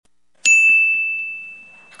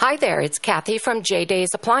Hi there, it's Kathy from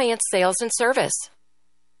J-Days Appliance Sales and Service.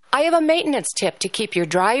 I have a maintenance tip to keep your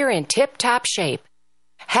dryer in tip-top shape.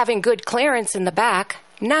 Having good clearance in the back,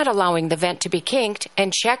 not allowing the vent to be kinked,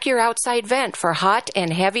 and check your outside vent for hot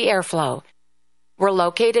and heavy airflow. We're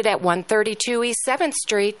located at 132 East 7th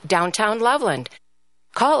Street, downtown Loveland.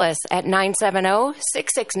 Call us at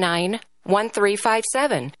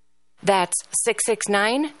 970-669-1357. That's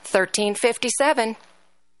 669-1357.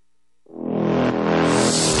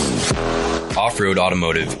 Off-Road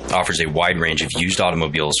Automotive offers a wide range of used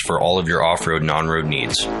automobiles for all of your off-road and on-road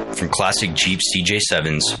needs. From classic Jeep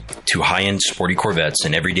CJ7s to high-end sporty Corvettes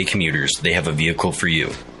and everyday commuters, they have a vehicle for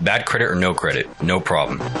you. Bad credit or no credit, no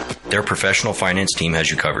problem. Their professional finance team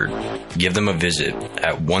has you covered. Give them a visit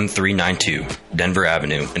at 1392 Denver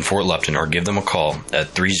Avenue in Fort Lupton or give them a call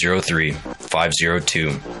at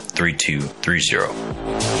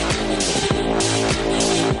 303-502-3230.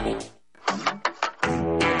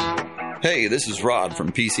 Hey, this is Rod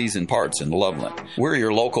from PCs and Parts in Loveland. We're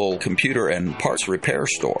your local computer and parts repair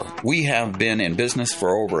store. We have been in business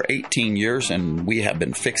for over 18 years, and we have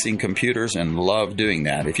been fixing computers and love doing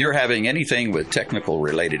that. If you're having anything with technical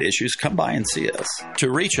related issues, come by and see us.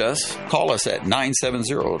 To reach us, call us at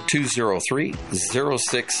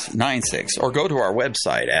 970-203-0696 or go to our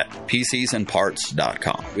website at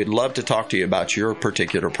pcsandparts.com. We'd love to talk to you about your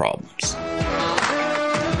particular problems.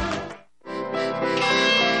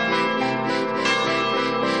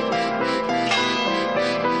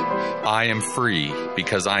 I am free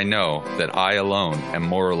because I know that I alone am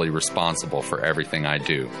morally responsible for everything I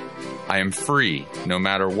do. I am free no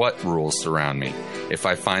matter what rules surround me. If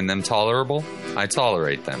I find them tolerable, I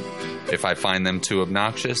tolerate them. If I find them too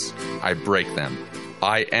obnoxious, I break them.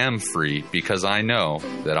 I am free because I know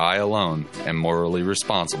that I alone am morally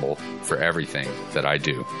responsible for everything that I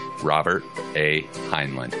do. Robert A.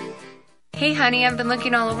 Heinlein. Hey, honey, I've been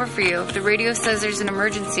looking all over for you. The radio says there's an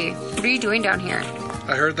emergency. What are you doing down here?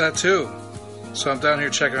 I heard that too. So I'm down here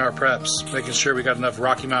checking our preps, making sure we got enough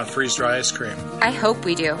Rocky Mountain freeze-dry ice cream. I hope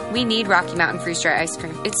we do. We need Rocky Mountain freeze-dry ice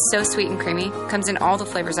cream. It's so sweet and creamy, comes in all the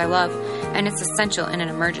flavors I love, and it's essential in an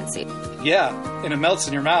emergency. Yeah, and it melts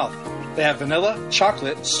in your mouth. They have vanilla,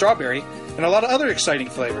 chocolate, strawberry, and a lot of other exciting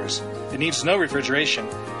flavors. It needs no refrigeration,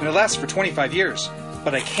 and it lasts for 25 years.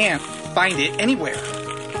 But I can't find it anywhere.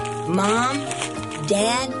 Mom,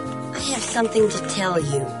 Dad, I have something to tell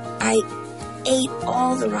you. I ate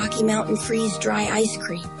all the Rocky Mountain freeze-dry ice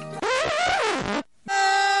cream.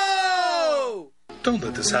 No! Don't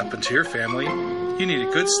let this happen to your family. You need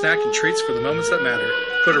a good snack and treats for the moments that matter.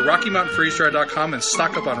 Go to RockyMountainFreezeDry.com and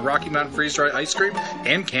stock up on Rocky Mountain freeze-dry ice cream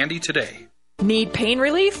and candy today. Need pain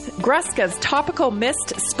relief? Greska's topical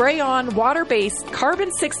mist spray-on water-based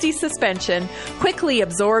carbon-60 suspension quickly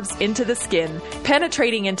absorbs into the skin,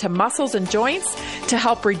 penetrating into muscles and joints to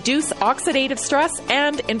help reduce oxidative stress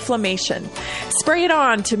and inflammation. Spray it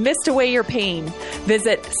on to mist away your pain.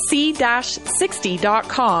 Visit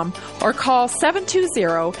c-60.com or call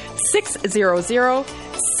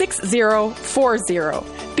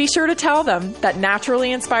 720-600-6040. Be sure to tell them that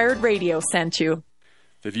Naturally Inspired Radio sent you.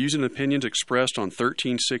 The views and opinions expressed on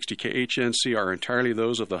 1360 KHNC are entirely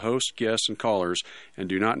those of the host, guests, and callers and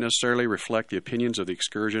do not necessarily reflect the opinions of the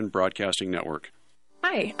Excursion Broadcasting Network.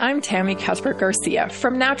 Hi, I'm Tammy Cuthbert Garcia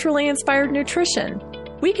from Naturally Inspired Nutrition.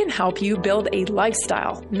 We can help you build a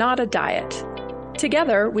lifestyle, not a diet.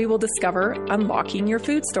 Together, we will discover unlocking your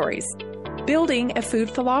food stories, building a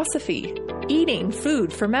food philosophy, eating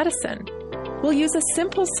food for medicine. We'll use a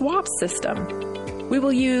simple swap system. We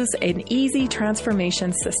will use an easy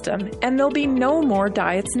transformation system, and there'll be no more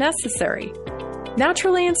diets necessary.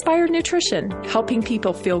 Naturally Inspired Nutrition, helping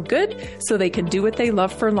people feel good so they can do what they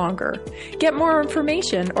love for longer. Get more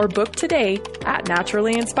information or book today at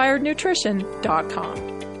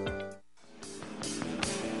naturallyinspirednutrition.com.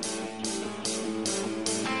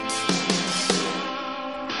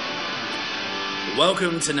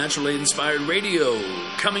 Welcome to Naturally Inspired Radio,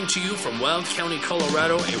 coming to you from Wild County,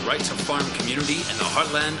 Colorado, a right-to-farm community in the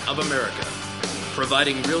heartland of America.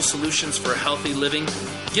 Providing real solutions for healthy living,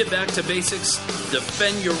 get back to basics,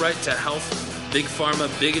 defend your right to health. Big pharma,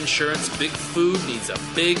 big insurance, big food needs a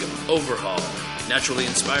big overhaul. Naturally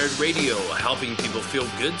Inspired Radio, helping people feel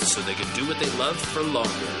good so they can do what they love for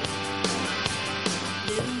longer.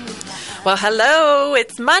 Well, hello,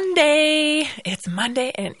 it's Monday. It's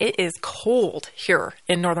Monday and it is cold here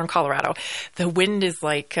in northern Colorado. The wind is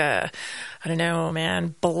like, I don't know,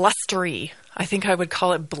 man, blustery. I think I would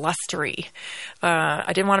call it blustery.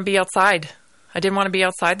 I didn't want to be outside. This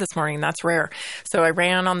morning. That's rare. So I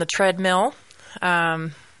ran on the treadmill,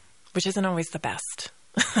 which isn't always the best.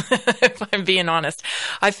 if I'm being honest.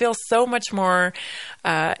 I feel so much more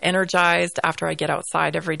energized after I get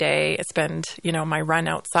outside every day. I spend, my run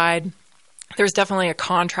outside. There's definitely a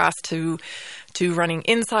contrast to running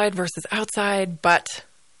inside versus outside, but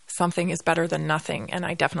something is better than nothing, and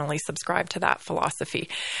I definitely subscribe to that philosophy.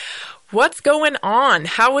 What's going on?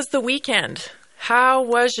 How was the weekend? How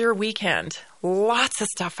was your weekend? Lots of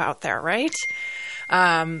stuff out there, right?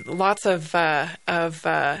 Lots of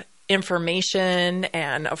information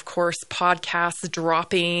and, of course, podcasts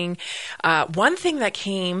dropping. One thing that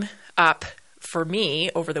came up for me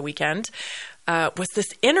over the weekend was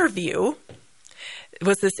this interview.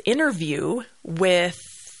 With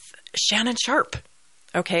Shannon Sharpe,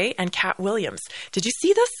 okay, and Cat Williams. Did you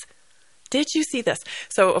see this?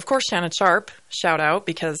 So, of course, Shannon Sharpe, shout out,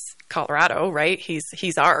 because Colorado, right?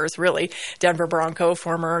 He's ours, really. Denver Bronco,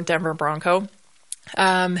 former Denver Bronco.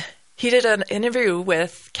 He did an interview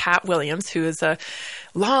with Cat Williams, who is a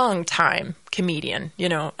long-time comedian,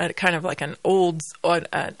 kind of like an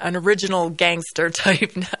original gangster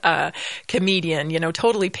type comedian,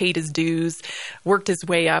 totally paid his dues, worked his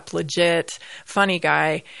way up, legit, funny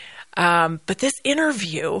guy. But this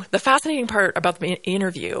interview, the fascinating part about the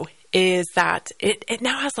interview is that it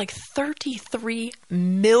now has like 33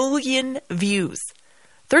 million views.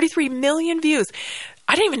 33 million views.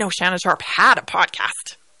 I didn't even know Shannon Sharpe had a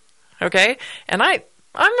podcast. Okay. And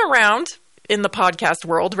I'm around in the podcast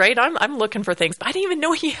world, right? I'm looking for things, but I didn't even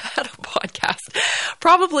know he had a podcast.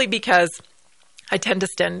 Probably because I tend to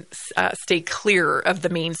stay clear of the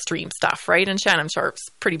mainstream stuff, right? And Shannon Sharpe's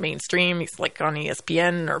pretty mainstream. He's like on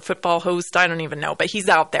ESPN or football host. I don't even know, but he's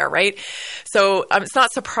out there, right? So it's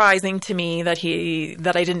not surprising to me that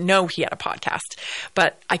I didn't know he had a podcast.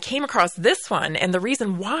 But I came across this one, and the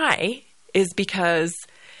reason why is because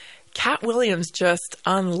Cat Williams just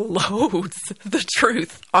unloads the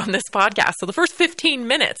truth on this podcast. So the first 15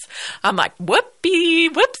 minutes, I'm like, whoopsie.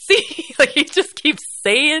 Like, he just keeps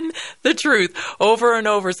saying the truth over and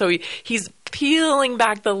over. So he's peeling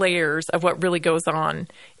back the layers of what really goes on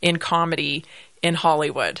in comedy in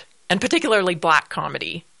Hollywood, and particularly black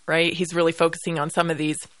comedy, right? He's really focusing on some of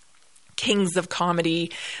these kings of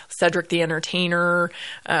comedy, Cedric the Entertainer,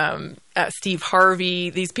 Steve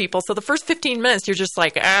Harvey, these people. So the first 15 minutes, you're just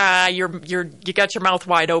like, you got your mouth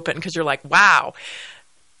wide open, because you're like, wow.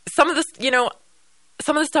 Some of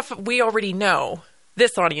the stuff we already know.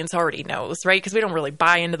 This audience already knows, right? Because we don't really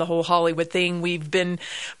buy into the whole Hollywood thing.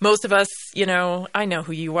 Most of us, I know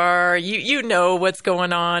who you are. You know what's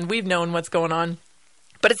going on. We've known what's going on.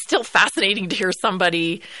 But it's still fascinating to hear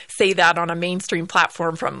somebody say that on a mainstream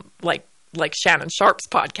platform from like Shannon Sharpe's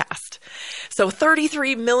podcast. So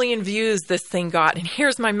 33 million views this thing got. And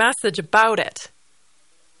here's my message about it.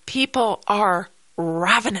 People are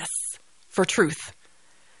ravenous for truth.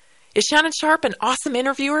 Is Shannon Sharpe an awesome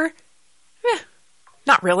interviewer?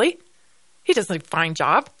 Not really. He does a fine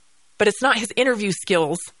job. But it's not his interview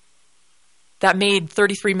skills that made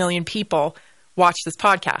 33 million people watch this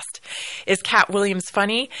podcast. Is Cat Williams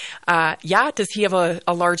funny? Yeah. Does he have a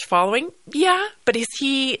large following? Yeah. But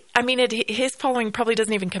his following probably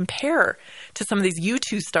doesn't even compare to some of these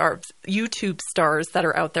YouTube stars that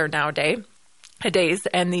are out there nowadays,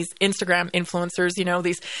 and these Instagram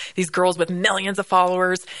influencers, these girls with millions of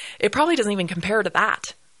followers. It probably doesn't even compare to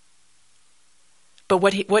that. But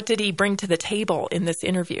what did he bring to the table in this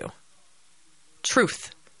interview?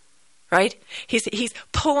 Truth. Right? He's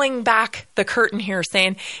pulling back the curtain here,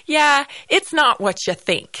 saying, yeah, it's not what you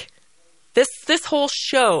think. This whole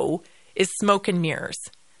show is smoke and mirrors.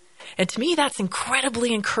 And to me, that's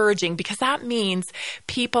incredibly encouraging, because that means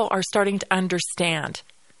people are starting to understand.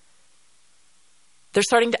 They're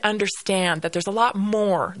starting to understand that there's a lot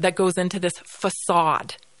more that goes into this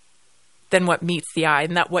facade than what meets the eye,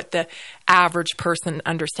 and that what the average person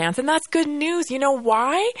understands. And that's good news. You know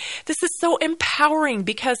why? This is so empowering,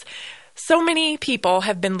 because so many people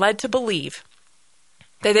have been led to believe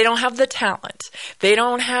that they don't have the talent. They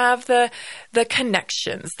don't have the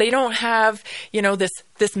connections. They don't have,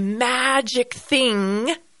 this magic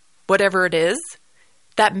thing, whatever it is,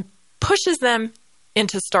 that pushes them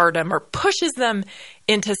into stardom or pushes them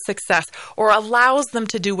into success or allows them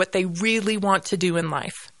to do what they really want to do in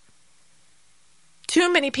life.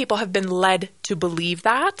 Too many people have been led to believe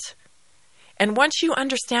that. And once you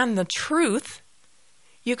understand the truth,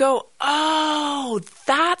 you go, oh,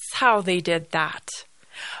 that's how they did that.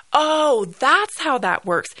 Oh, that's how that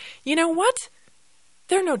works. You know what?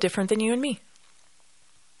 They're no different than you and me.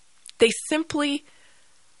 They simply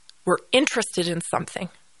were interested in something.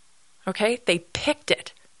 Okay? They picked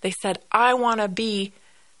it. They said, I want to be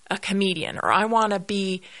a comedian, or I want to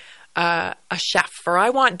be a chef,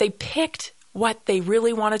 or they picked what they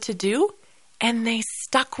really wanted to do, and they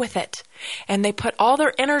stuck with it. And they put all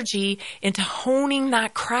their energy into honing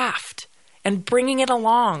that craft and bringing it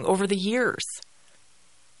along over the years.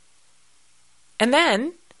 And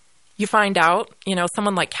then you find out,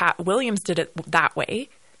 someone like Cat Williams did it that way.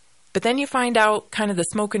 But then you find out kind of the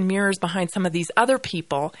smoke and mirrors behind some of these other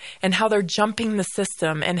people and how they're jumping the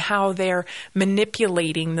system and how they're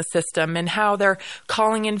manipulating the system and how they're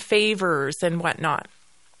calling in favors and whatnot.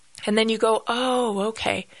 And then you go, oh,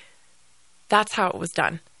 okay, that's how it was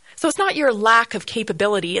done. So it's not your lack of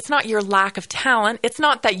capability. It's not your lack of talent. It's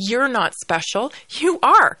not that you're not special. You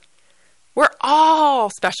are. We're all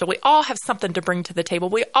special. We all have something to bring to the table.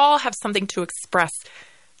 We all have something to express,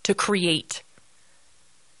 to create.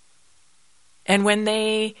 And when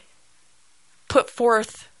they put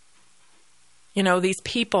forth, these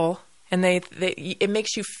people, and it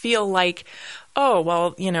makes you feel like, oh,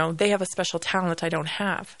 well, they have a special talent I don't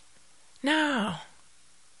have. No.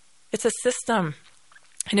 It's a system.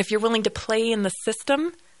 And if you're willing to play in the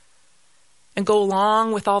system and go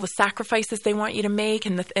along with all the sacrifices they want you to make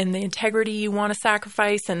and the integrity you want to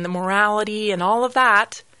sacrifice and the morality and all of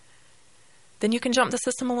that, then you can jump the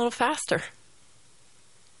system a little faster.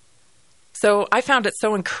 So I found it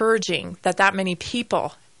so encouraging that many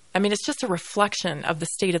people, it's just a reflection of the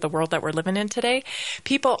state of the world that we're living in today.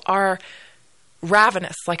 People are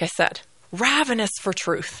ravenous, like I said, ravenous for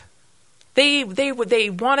truth. They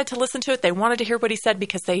wanted to listen to it. They wanted to hear what he said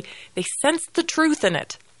because they sensed the truth in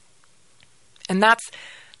it. And that's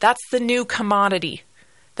the new commodity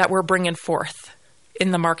that we're bringing forth in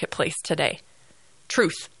the marketplace today.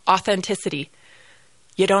 Truth, authenticity.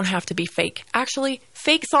 You don't have to be fake. Actually,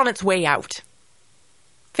 fake's on its way out.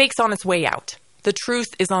 Fake's on its way out. The truth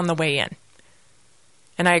is on the way in.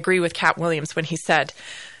 And I agree with Cat Williams when he said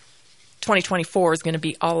 2024 is going to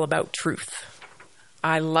be all about truth.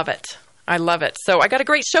 I love it. I love it. So I got a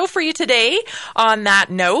great show for you today on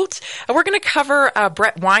that note. We're going to cover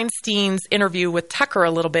Brett Weinstein's interview with Tucker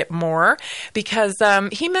a little bit more because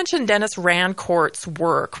he mentioned Dennis Rancourt's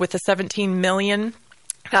work with the 17 million.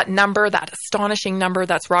 That number, that astonishing number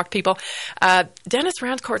that's rocked people. Dennis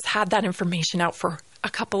Rancourt's had that information out for a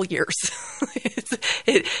couple years.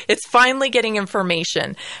 It's finally getting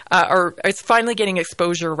information, or it's finally getting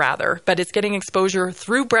exposure, rather. But it's getting exposure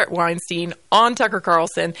through Brett Weinstein on Tucker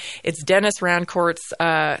Carlson. It's Dennis Rancourt's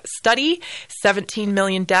study, 17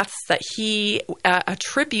 million deaths that he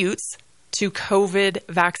attributes to COVID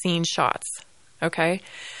vaccine shots. Okay?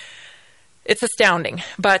 It's astounding,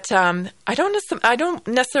 but I don't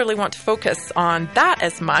necessarily want to focus on that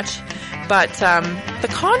as much, but the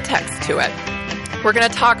context to it. We're going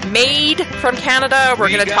to talk MAID from Canada. We're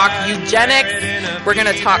going to talk eugenics. We're going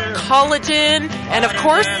to talk collagen. And, of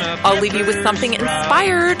course, I'll leave you with something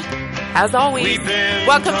inspired, as always.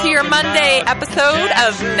 Welcome to your Monday episode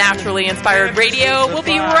of Naturally Inspired Radio. We'll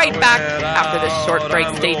be right back after this short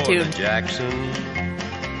break. Stay tuned. Jackson,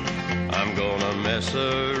 I'm going to mess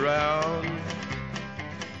around.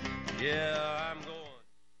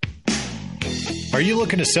 Are you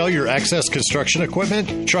looking to sell your excess construction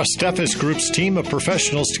equipment? Trust Steffes Group's team of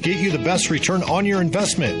professionals to get you the best return on your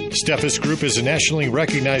investment. Steffes Group is a nationally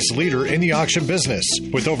recognized leader in the auction business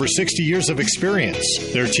with over 60 years of experience.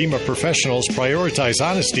 Their team of professionals prioritize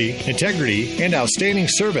honesty, integrity, and outstanding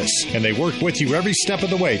service, and they work with you every step of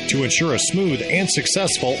the way to ensure a smooth and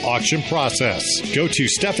successful auction process. Go to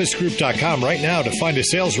SteffesGroup.com right now to find a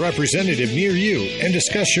sales representative near you and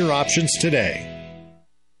discuss your options today.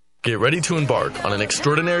 Get ready to embark on an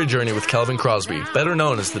extraordinary journey with Kelvin Crosby, better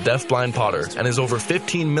known as the Deaf Blind Potter, and his over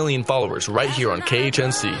 15 million followers right here on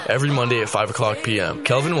KHNC every Monday at 5 o'clock p.m.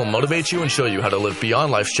 Kelvin will motivate you and show you how to live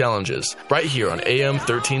beyond life's challenges right here on AM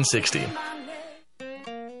 1360.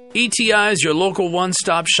 ETI is your local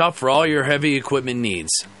one-stop shop for all your heavy equipment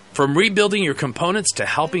needs. From rebuilding your components to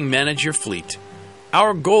helping manage your fleet.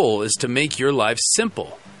 Our goal is to make your life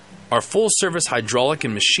simple. Our full-service hydraulic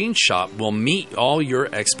and machine shop will meet all your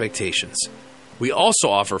expectations. We also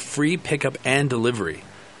offer free pickup and delivery.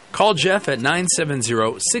 Call Jeff at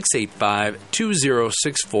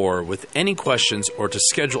 970-685-2064 with any questions or to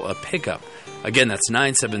schedule a pickup. Again, that's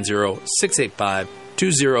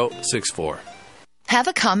 970-685-2064. Have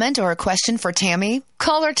a comment or a question for Tammy?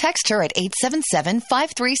 Call or text her at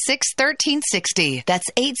 877-536-1360. That's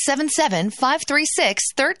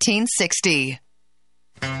 877-536-1360.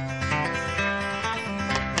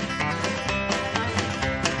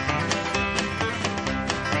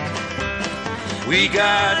 We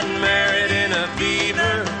got married in a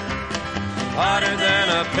fever, hotter than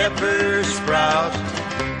a pepper sprout.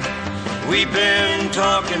 We've been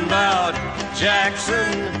talking about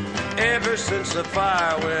Jackson ever since the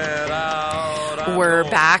fire went out. We're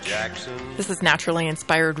back. This is Naturally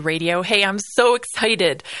Inspired Radio. Hey, I'm so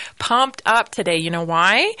excited, pumped up today. You know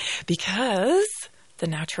why? Because the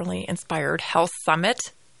Naturally Inspired Health Summit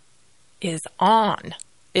is on.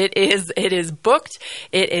 It is booked.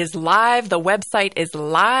 It is live. The website is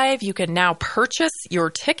live. You can now purchase your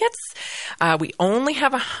tickets. We only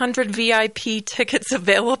have 100 VIP tickets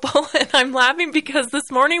available. And I'm laughing because this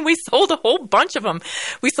morning we sold a whole bunch of them.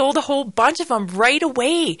 We sold a whole bunch of them right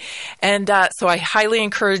away. And so I highly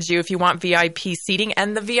encourage you if you want VIP seating.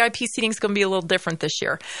 And the VIP seating is going to be a little different this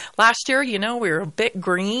year. Last year, we were a bit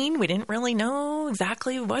green. We didn't really know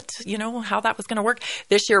exactly how that was going to work.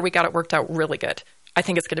 This year, we got it worked out really good. I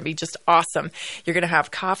think it's going to be just awesome. You're going to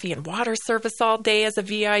have coffee and water service all day as a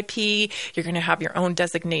VIP. You're going to have your own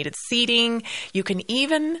designated seating. You can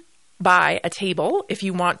even buy a table if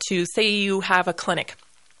you want to. Say you have a clinic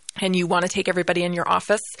and you want to take everybody in your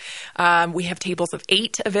office. We have tables of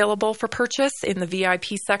 8 available for purchase in the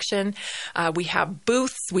VIP section. We have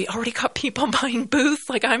booths. We already got people buying booths.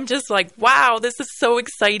 I'm just like, wow, this is so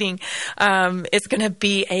exciting. It's going to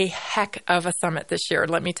be a heck of a summit this year.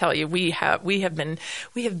 Let me tell you, we have been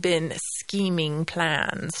scheming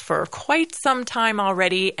plans for quite some time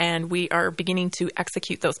already, and we are beginning to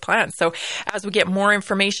execute those plans. So as we get more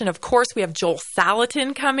information, of course, we have Joel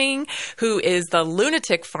Salatin coming, who is the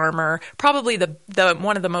lunatic farmer, probably the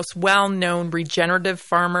one of the most well-known regenerative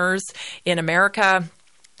farmers in America.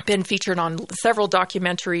 Been featured on several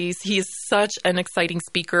documentaries. He is such an exciting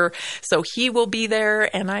speaker. So he will be there,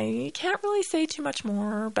 and I can't really say too much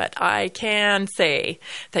more, but I can say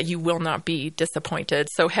that you will not be disappointed.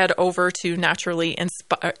 So head over to Naturally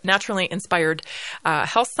Inspired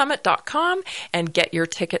HealthSummit.com and get your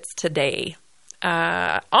tickets today.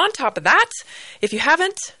 On top of that, if you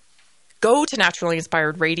haven't, go to Naturally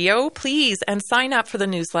Inspired Radio, please, and sign up for the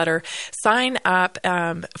newsletter. Sign up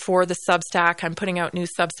for the Substack. I'm putting out new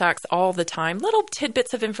Substacks all the time. Little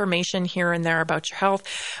tidbits of information here and there about your health,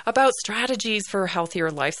 about strategies for a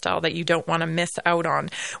healthier lifestyle that you don't want to miss out on.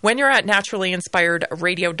 When you're at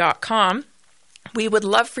naturallyinspiredradio.com, we would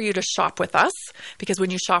love for you to shop with us, because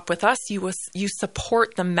when you shop with us, you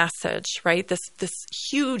support the message, right? This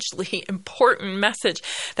hugely important message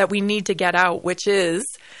that we need to get out, which is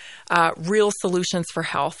real solutions for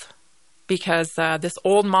health, because this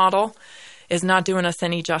old model is not doing us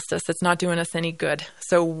any justice. It's not doing us any good.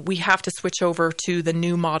 So we have to switch over to the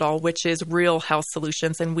new model, which is real health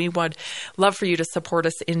solutions. And we would love for you to support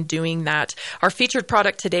us in doing that. Our featured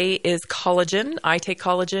product today is collagen. I take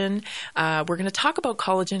collagen. We're going to talk about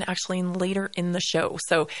collagen actually later in the show.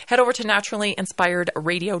 So head over to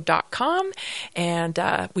naturallyinspiredradio.com,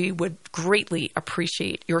 and we would greatly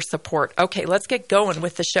appreciate your support. Okay, let's get going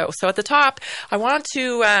with the show. So at the top, I want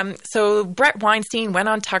to, so Brett Weinstein went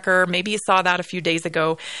on Tucker. Maybe you saw that a few days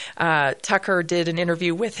ago. Tucker did an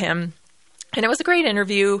interview with him, and it was a great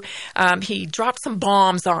interview. He dropped some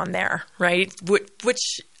bombs on there, right?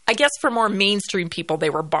 Which I guess for more mainstream people, they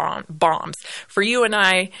were bombs. For you and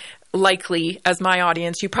I, likely, as my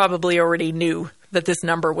audience, you probably already knew that this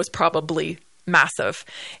number was probably massive.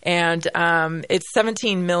 And it's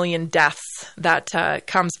 17 million deaths that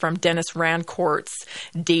comes from Dennis Rancourt's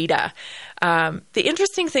data. The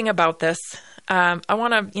interesting thing about this, I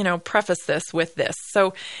want to, preface this with this.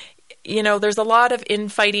 So, there's a lot of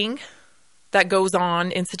infighting that goes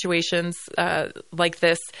on in situations like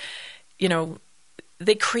this.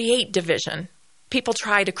 They create division. People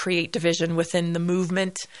try to create division within the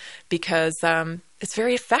movement because it's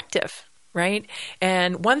very effective, right?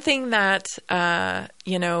 And one thing that,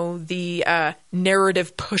 the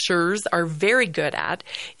narrative pushers are very good at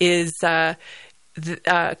is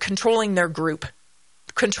controlling their group.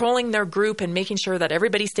 Controlling their group and making sure that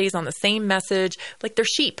everybody stays on the same message, like they're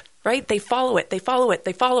sheep, right? They follow it.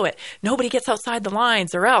 Nobody gets outside the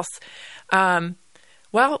lines or else.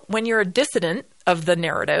 Well, when you're a dissident of the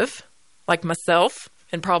narrative, like myself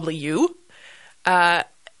and probably you,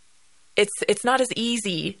 it's not as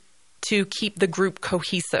easy to keep the group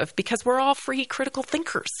cohesive because we're all free critical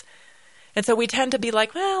thinkers. And so we tend to be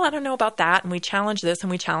like, well, I don't know about that. And we challenge this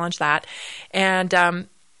and we challenge that. And, I'm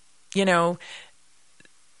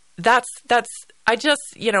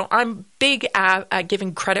big at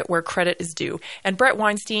giving credit where credit is due. And Brett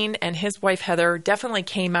Weinstein and his wife, Heather, definitely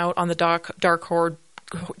came out on the Dark Horse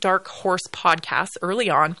podcast early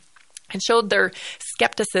on and showed their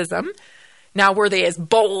skepticism. Now, were they as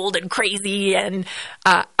bold and crazy and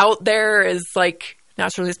out there as like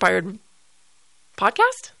Naturally Inspired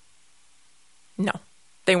podcast? No,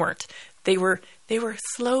 they weren't. They were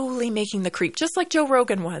slowly making the creep, just like Joe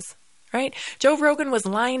Rogan was. Right? Joe Rogan was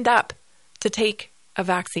lined up to take a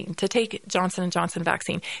vaccine, to take Johnson & Johnson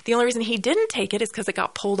vaccine. The only reason he didn't take it is because it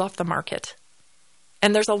got pulled off the market.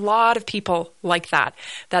 And there's a lot of people like that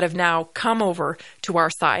have now come over to our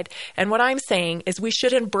side. And what I'm saying is we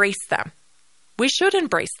should embrace them. We should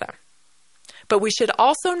embrace them. But we should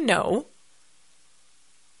also know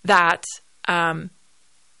that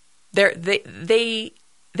they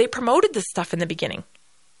promoted this stuff in the beginning.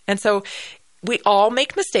 And so we all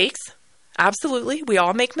make mistakes. Absolutely. We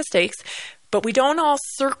all make mistakes. But we don't all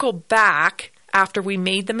circle back after we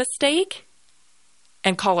made the mistake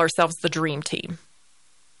and call ourselves the dream team.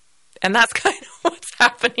 And that's kind of what's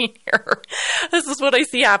happening here. This is what I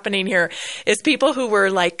see happening here, is people who were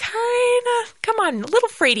like, kind of, come on, little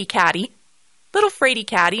fraidy catty.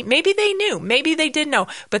 Maybe they knew, maybe they did know,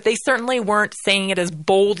 but they certainly weren't saying it as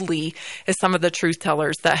boldly as some of the truth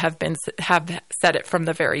tellers that have said it from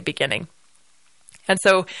the very beginning. And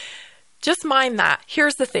so just mind that.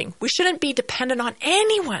 Here's the thing. We shouldn't be dependent on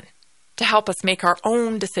anyone to help us make our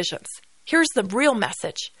own decisions. Here's the real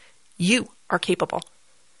message. You are capable.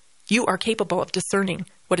 You are capable of discerning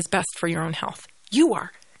what is best for your own health. You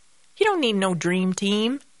are. You don't need no dream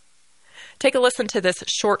team. Take a listen to this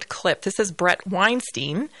short clip. This is Brett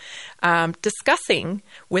Weinstein discussing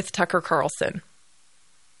with Tucker Carlson.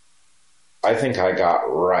 I think I got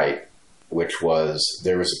right, which was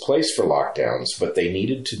there was a place for lockdowns, but they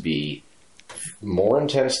needed to be more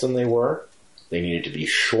intense than they were. They needed to be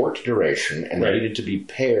short duration, and they needed to be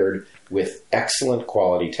paired with excellent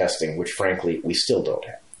quality testing, which frankly we still don't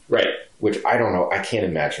have. Right. Which I don't know. I can't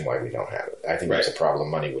imagine why we don't have it. I think that's a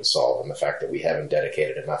problem money would solve, and the fact that we haven't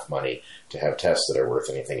dedicated enough money to have tests that are worth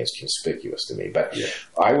anything is conspicuous to me. But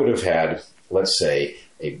I would have had, let's say,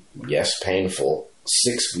 a, painful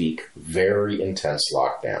 6-week, very intense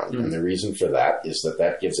lockdown. And the reason for that is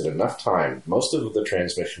that gives it enough time. Most of the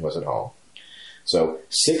transmission was at home. So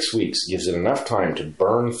 6 weeks gives it enough time to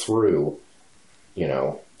burn through,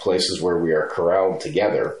 places where we are corralled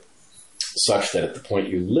together, such that at the point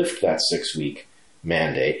you lift that 6-week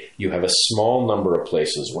mandate, you have a small number of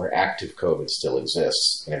places where active COVID still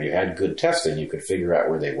exists. And if you had good testing, you could figure out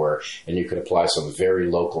where they were, and you could apply some very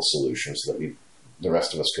local solutions that the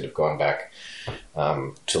rest of us could have gone back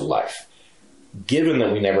to life. Given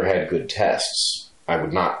that we never had good tests, I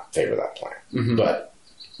would not favor that plan. Mm-hmm. But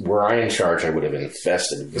were I in charge, I would have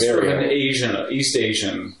invested sort of an East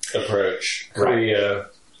Asian approach. Korea,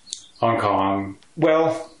 Hong Kong.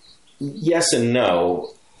 Well, yes and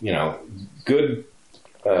no. Good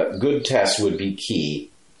tests would be key,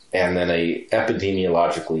 and then a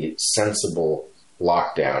epidemiologically sensible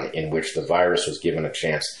lockdown in which the virus was given a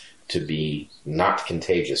chance to be not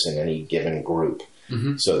contagious in any given group,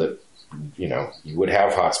 so that you would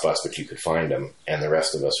have hotspots, but you could find them, and the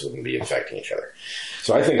rest of us wouldn't be infecting each other.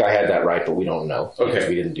 So I think I had that right, but we don't know because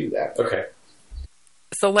we didn't do that. Okay.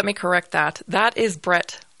 So let me correct that. That is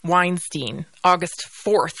Brett Weinstein, August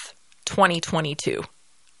 4th, 2022.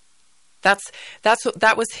 That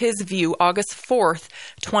was his view, August 4th,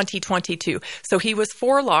 2022. So he was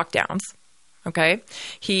for lockdowns. Okay.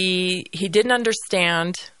 He didn't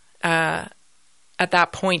understand, at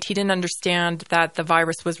that point, he didn't understand that the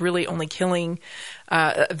virus was really only killing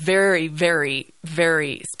a very, very,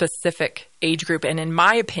 very specific age group. And in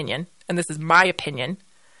my opinion, and this is my opinion,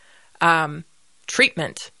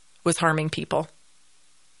 treatment was harming people.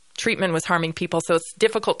 Treatment was harming people. So it's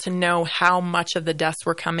difficult to know how much of the deaths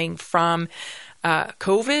were coming from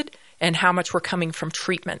COVID and how much were coming from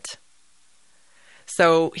treatment.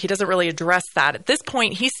 So he doesn't really address that. At this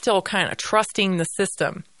point, he's still kind of trusting the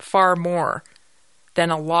system far more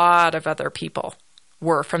than a lot of other people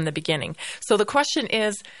were from the beginning. So the question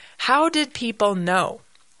is, how did people know?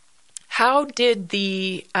 How did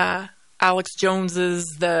the Alex Joneses,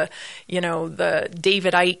 the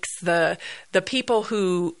David Ikes, the people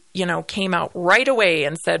who, came out right away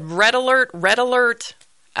and said, red alert,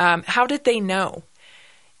 how did they know?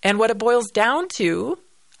 And what it boils down to,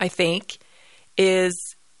 I think,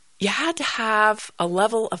 is you had to have a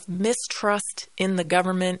level of mistrust in the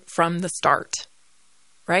government from the start,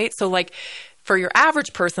 right? So like for your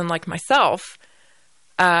average person like myself,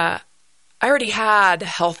 I already had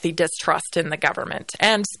healthy distrust in the government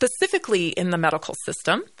and specifically in the medical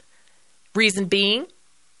system. Reason being,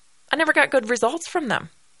 I never got good results from them,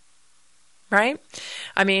 right?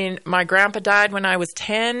 I mean, my grandpa died when I was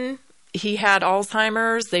 10. He had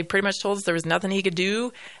Alzheimer's. They pretty much told us there was nothing he could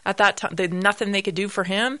do at that time. There's nothing they could do for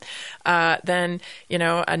him. Then,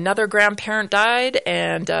 another grandparent died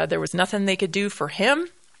and there was nothing they could do for him.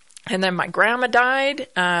 And then my grandma died.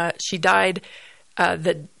 She died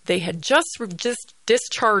they had just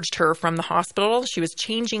discharged her from the hospital. She was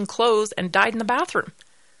changing clothes and died in the bathroom.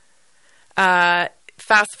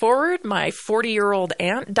 fast forward, my 40-year-old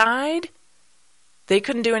aunt died. They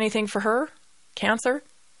couldn't do anything for her. Cancer.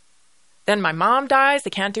 Then my mom dies. They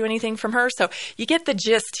can't do anything from her. So you get the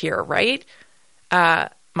gist here, right?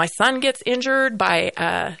 My son gets injured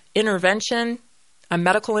by intervention, a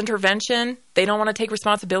medical intervention. They don't want to take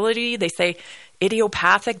responsibility. They say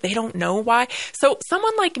idiopathic. They don't know why. So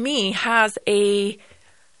someone like me has a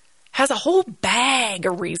whole bag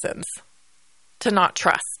of reasons to not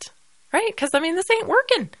trust, right? Because, this ain't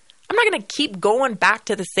working. I'm not going to keep going back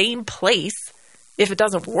to the same place if it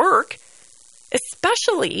doesn't work,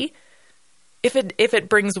 especially if it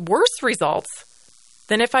brings worse results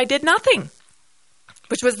than if I did nothing,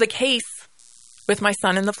 which was the case with my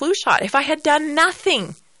son in the flu shot. If I had done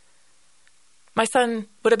nothing, my son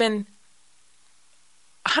would have been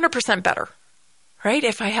 100% better, right?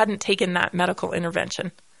 If I hadn't taken that medical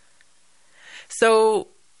intervention. So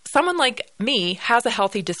someone like me has a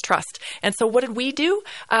healthy distrust. And so what did we do?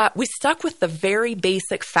 We stuck with the very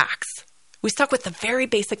basic facts.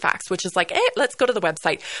 Which is like, hey, let's go to the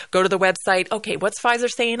website. Go to the website. Okay, what's Pfizer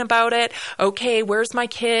saying about it? Okay, where's my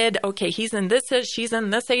kid? Okay, she's in this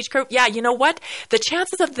age group. Yeah, you know what? The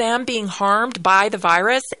chances of them being harmed by the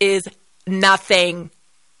virus is nothing.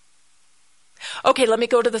 Okay, let me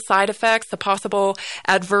go to the side effects, the possible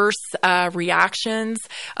adverse reactions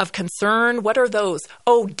of concern. What are those?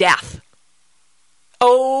 Oh, death.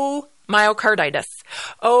 Oh, myocarditis.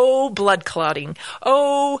 Oh, blood clotting.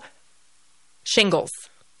 Oh, shingles,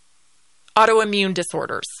 autoimmune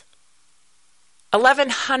disorders,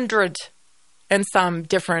 1,100 and some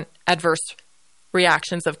different adverse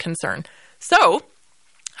reactions of concern. So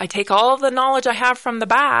I take all of the knowledge I have from the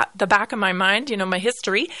back of my mind, my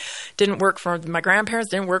history. Didn't work for my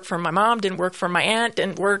grandparents, didn't work for my mom, didn't work for my aunt,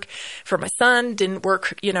 didn't work for my son, didn't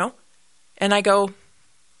work, and I go,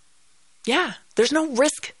 yeah, there's no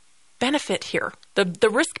risk benefit here. The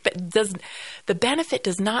benefit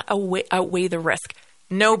does not outweigh the risk.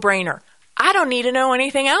 No brainer. I don't need to know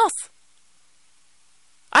anything else.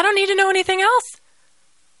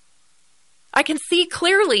 I can see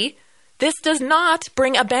clearly this does not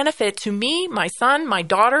bring a benefit to me, my son, my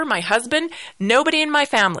daughter, my husband, nobody in my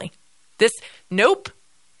family. Nope.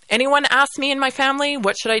 Anyone asks me in my family,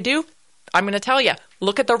 what should I do? I'm going to tell you,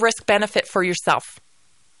 look at the risk benefit for yourself.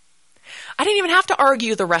 I didn't even have to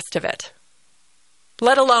argue the rest of it,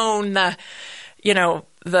 let alone the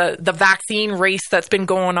vaccine race that's been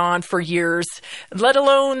going on for years, let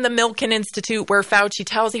alone the Milken Institute where Fauci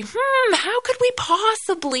tells you, how could we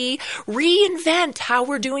possibly reinvent how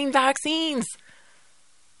we're doing vaccines?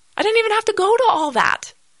 I didn't even have to go to all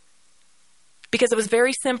that because it was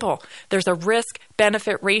very simple. There's a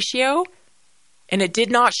risk-benefit ratio, and it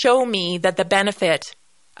did not show me that the benefit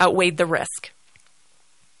outweighed the risk.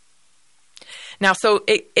 Now, so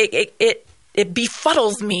it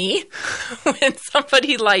befuddles me when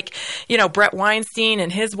somebody like, Brett Weinstein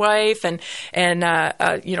and his wife and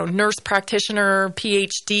nurse practitioner,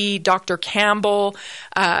 PhD, Dr. Campbell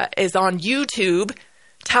is on YouTube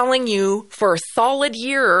telling you for a solid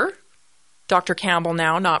year, Dr. Campbell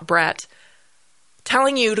now, not Brett,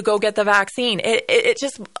 telling you to go get the vaccine. It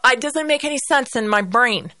doesn't make any sense in my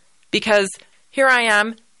brain because here I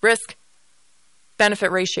am, risk-benefit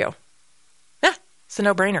ratio. It's a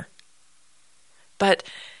no-brainer. But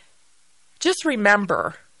just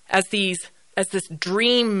remember, as this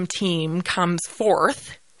dream team comes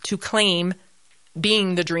forth to claim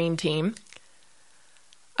being the dream team,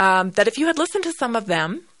 that if you had listened to some of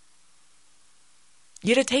them,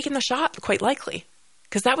 you'd have taken the shot, quite likely,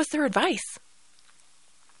 because that was their advice.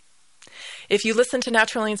 If you listen to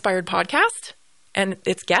Naturally Inspired Podcast and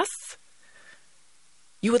its guests,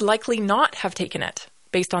 you would likely not have taken it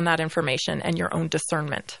based on that information and your own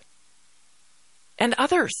discernment. And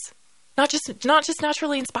others, not just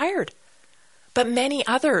Naturally Inspired, but many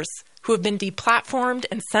others who have been deplatformed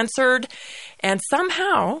and censored. And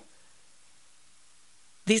somehow,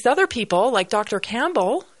 these other people, like Dr.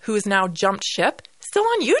 Campbell, who has now jumped ship, still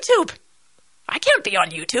on YouTube. I can't be on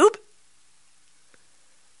YouTube.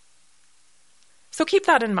 So keep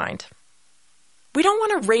that in mind. We don't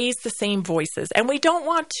want to raise the same voices, and we don't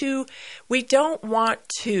want to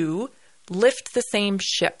lift the same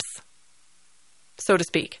ships, so to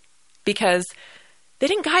speak, because they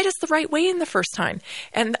didn't guide us the right way in the first time.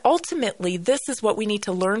 And ultimately, this is what we need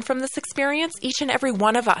to learn from this experience, each and every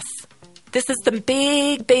one of us. This is the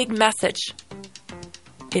big, big message.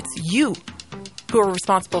 It's you who are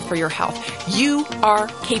responsible for your health. You are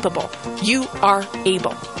capable. You are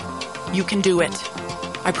able. You can do it.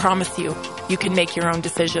 I promise you. You can make your own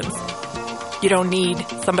decisions. You don't need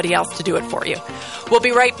somebody else to do it for you. We'll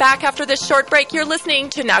be right back after this short break. You're listening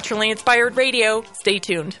to Naturally Inspired Radio. Stay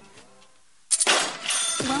tuned.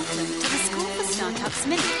 Welcome to the School for Startups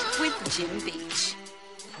Minute with Jim Beach.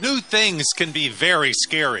 New things can be very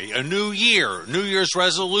scary. A new year, New Year's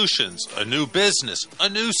resolutions, a new business, a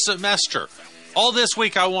new semester. All this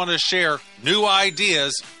week I want to share new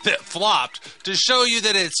ideas that flopped to show you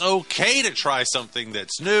that it's okay to try something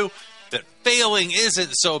that's new, that failing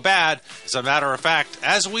isn't so bad. As a matter of fact,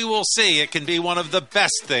 as we will see, it can be one of the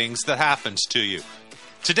best things that happens to you.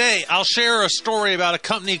 Today, I'll share a story about a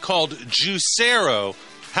company called Juicero,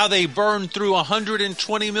 how they burned through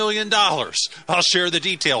 $120 million. I'll share the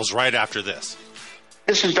details right after this.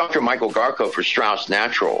 This is Dr. Michael Garko for Strauss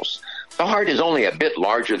Naturals. The heart is only a bit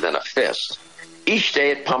larger than a fist. Each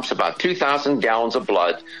day it pumps about 2,000 gallons of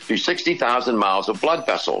blood through 60,000 miles of blood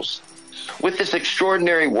vessels. With this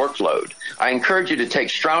extraordinary workload, I encourage you to take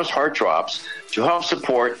Strauss Heart Drops to help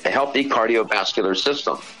support a healthy cardiovascular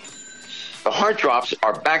system. The Heart Drops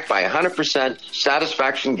are backed by a 100%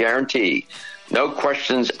 satisfaction guarantee. No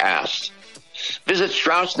questions asked. Visit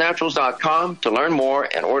StraussNaturals.com to learn more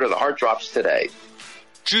and order the Heart Drops today.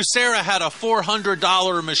 Juicero had a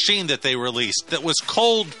 $400 machine that they released that was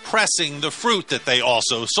cold pressing the fruit that they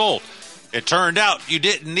also sold. It turned out you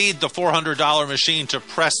didn't need the $400 machine to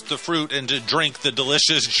press the fruit and to drink the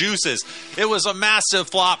delicious juices. It was a massive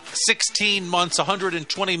flop, 16 months,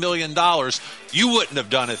 $120 million. You wouldn't have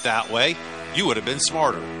done it that way. You would have been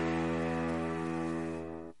smarter.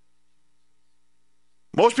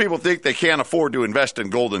 Most people think they can't afford to invest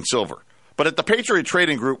in gold and silver. But at the Patriot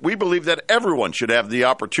Trading Group, we believe that everyone should have the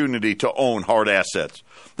opportunity to own hard assets.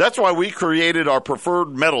 That's why we created our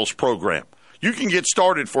Preferred Metals program. You can get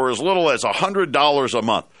started for as little as $100 a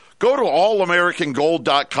month. Go to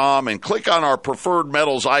allamericangold.com and click on our Preferred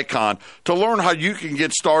Metals icon to learn how you can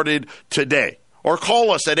get started today. Or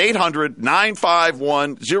call us at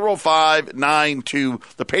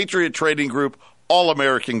 800-951-0592, the Patriot Trading Group,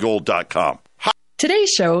 allamericangold.com. Today's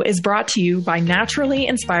show is brought to you by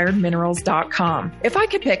NaturallyInspiredMinerals.com. If I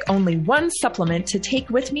could pick only one supplement to take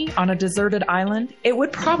with me on a deserted island, it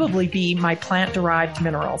would probably be my plant-derived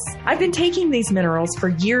minerals. I've been taking these minerals for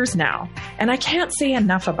years now, and I can't say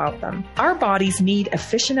enough about them. Our bodies need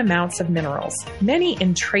efficient amounts of minerals, many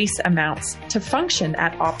in trace amounts, to function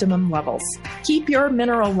at optimum levels. Keep your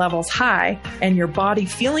mineral levels high and your body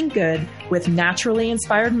feeling good with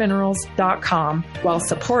NaturallyInspiredMinerals.com while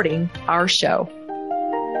supporting our show.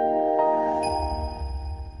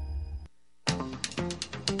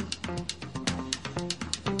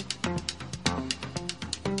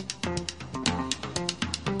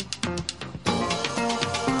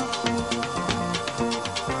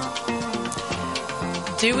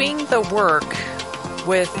 Doing the work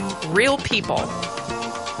with real people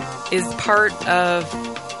is part of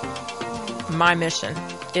my mission.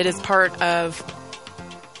 It is part of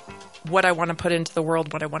what I want to put into the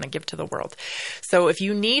world, what I want to give to the world. So if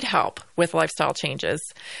you need help with lifestyle changes,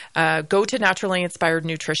 go to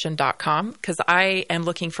naturallyinspirednutrition.com because I am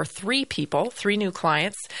looking for 3 new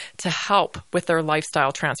clients to help with their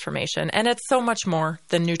lifestyle transformation. And it's so much more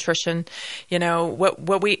than nutrition. You know,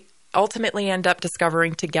 what we ultimately end up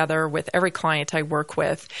discovering together with every client I work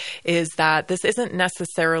with is that this isn't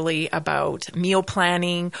necessarily about meal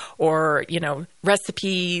planning or,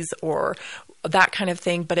 recipes or that kind of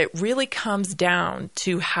thing, but it really comes down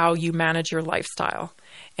to how you manage your lifestyle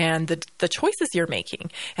and the choices you're making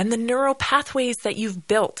and the neural pathways that you've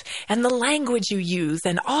built and the language you use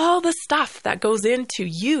and all the stuff that goes into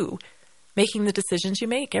you making the decisions you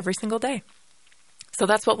make every single day. So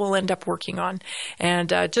that's what we'll end up working on. And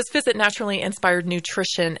just visit Naturally Inspired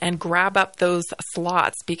Nutrition and grab up those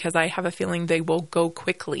slots because I have a feeling they will go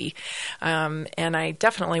quickly. And I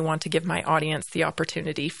definitely want to give my audience the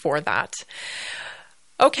opportunity for that.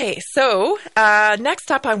 Okay, so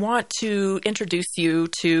next up I want to introduce you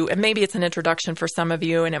to, and maybe it's an introduction for some of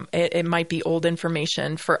you, and it might be old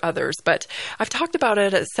information for others, but I've talked about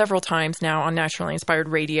it several times now on Naturally Inspired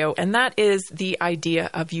Radio, and that is the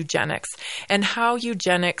idea of eugenics and how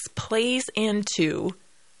eugenics plays into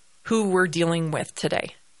who we're dealing with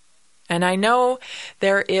today. And I know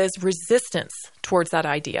there is resistance towards that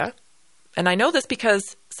idea. And I know this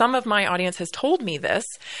because some of my audience has told me this.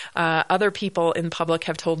 Other people in public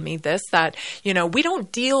have told me this, that, we don't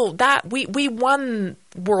deal that. We won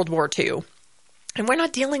World War II and we're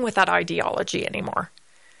not dealing with that ideology anymore.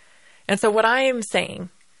 And so what I am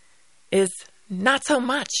saying is not so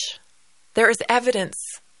much. There is evidence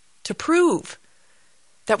to prove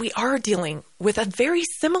that we are dealing with a very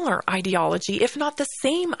similar ideology, if not the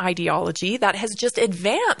same ideology that has just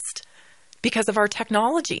advanced because of our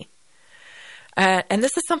technology. And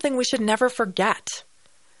this is something we should never forget.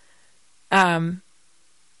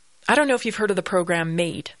 I don't know if you've heard of the program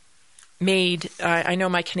MAID. MAID, I know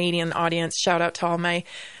my Canadian audience, shout out to all my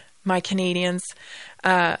Canadians.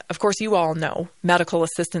 Of course, you all know medical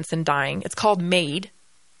assistance in dying. It's called MAID.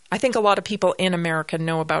 I think a lot of people in America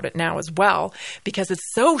know about it now as well because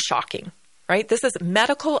it's so shocking, right? This is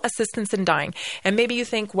medical assistance in dying. And maybe you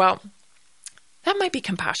think, well, that might be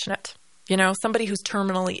compassionate. Somebody who's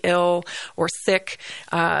terminally ill or sick,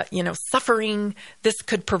 suffering, this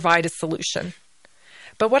could provide a solution.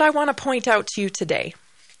 But what I want to point out to you today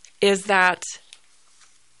is that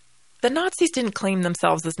the Nazis didn't claim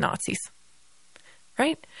themselves as Nazis,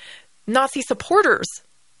 right? Nazi supporters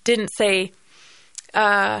didn't say,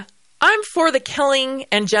 I'm for the killing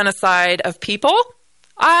and genocide of people.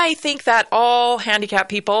 I think that all handicapped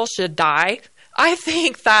people should die. I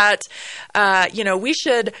think that, we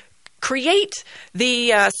should create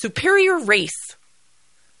the superior race.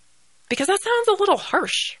 Because that sounds a little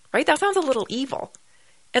harsh, right? That sounds a little evil.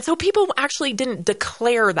 And so people actually didn't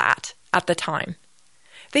declare that at the time.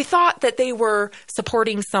 They thought that they were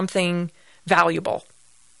supporting something valuable.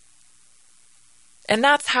 And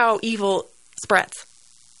that's how evil spreads.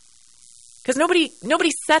 Because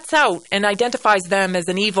nobody sets out and identifies them as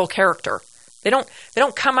an evil character. They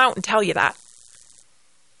don't come out and tell you that.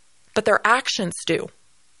 But their actions do.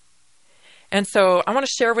 And so I want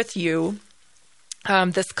to share with you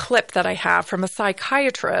this clip that I have from a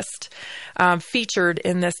psychiatrist featured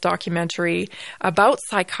in this documentary about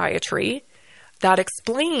psychiatry that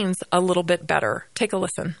explains a little bit better. Take a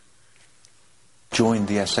listen. Joined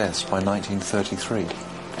the SS by 1933.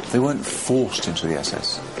 They weren't forced into the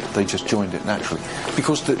SS. They just joined it naturally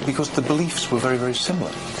because the beliefs were very, very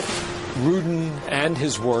similar. Rudin and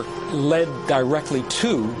his work led directly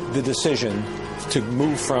to the decision to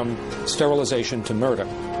move from sterilization to murder.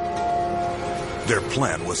 Their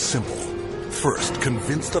plan was simple. First,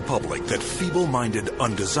 convince the public that feeble-minded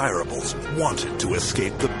undesirables wanted to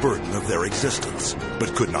escape the burden of their existence,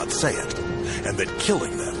 but could not say it, and that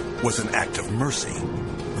killing them was an act of mercy.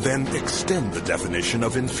 Then extend the definition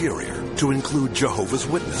of inferior to include Jehovah's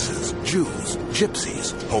Witnesses, Jews,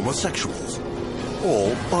 gypsies, homosexuals,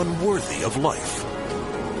 all unworthy of life.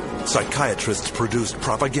 Psychiatrists produced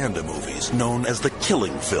propaganda movies known as the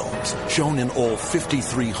Killing Films, shown in all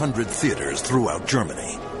 5,300 theaters throughout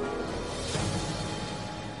Germany.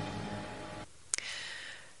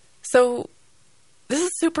 So this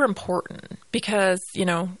is super important because,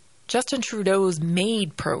 Justin Trudeau's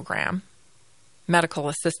MAID program, medical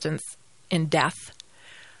assistance in death,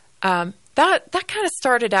 that kind of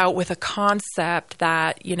started out with a concept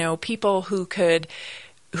that, people who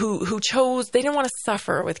chose, they didn't want to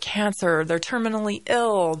suffer with cancer, they're terminally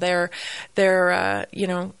ill, they're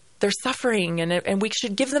suffering, and we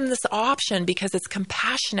should give them this option because it's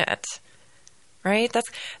compassionate, right?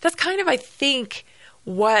 That's kind of, I think,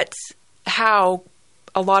 how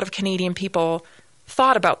a lot of Canadian people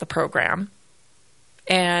thought about the program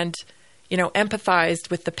and, empathized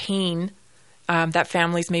with the pain that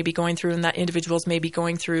families may be going through and that individuals may be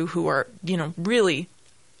going through who are, really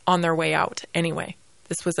on their way out anyway.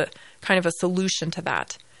 This was a kind of a solution to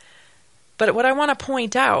that. But what I want to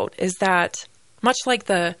point out is that much like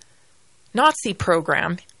the Nazi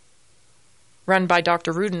program run by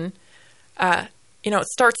Dr. Rudin, it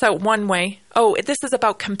starts out one way. Oh, this is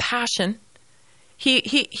about compassion.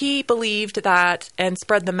 He believed that and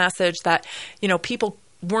spread the message that, people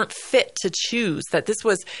weren't fit to choose, that this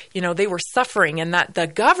was, they were suffering and that the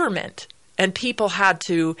government and people had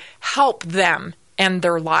to help them end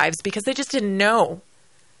their lives because they just didn't know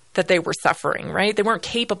that they were suffering, right? They weren't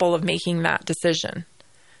capable of making that decision.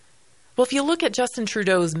 Well, if you look at Justin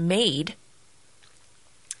Trudeau's MAID,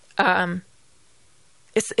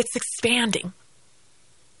 it's expanding.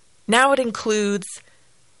 Now it includes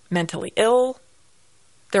mentally ill.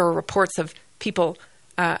 There are reports of people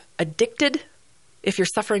addicted, if you're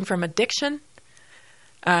suffering from addiction,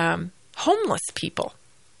 homeless people.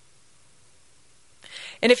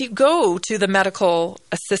 And if you go to the Medical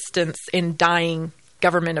Assistance in Dying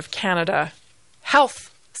Government of Canada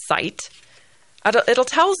health site, it'll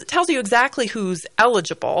tells you exactly who's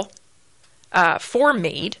eligible for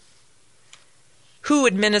MAID, who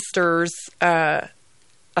administers a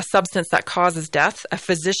substance that causes death. A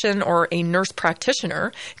physician or a nurse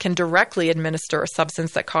practitioner can directly administer a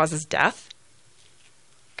substance that causes death.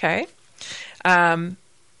 Okay.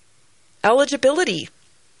 Eligibility.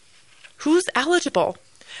 Who's eligible?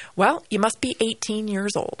 Well, you must be 18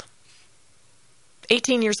 years old.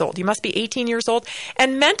 18 years old. You must be 18 years old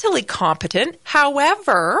and mentally competent.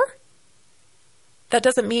 However, that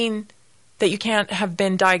doesn't mean that you can't have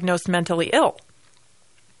been diagnosed mentally ill.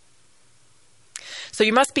 So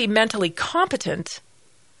you must be mentally competent,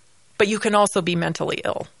 but you can also be mentally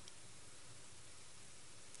ill.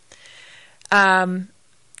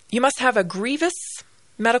 You must have a grievous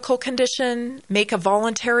medical condition, make a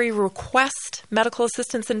voluntary request, medical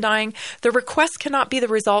assistance in dying. The request cannot be the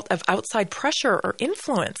result of outside pressure or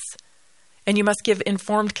influence. And you must give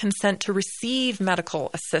informed consent to receive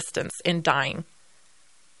medical assistance in dying.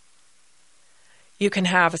 You can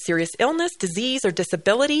have a serious illness, disease, or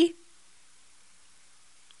disability.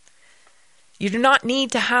 You do not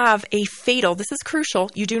need to have a fatal, this is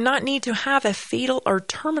crucial, you do not need to have a fatal or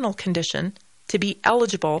terminal condition to be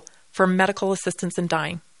eligible for medical assistance in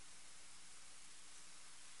dying.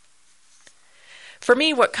 For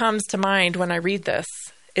me, what comes to mind when I read this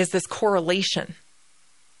is this correlation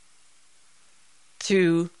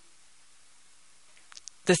to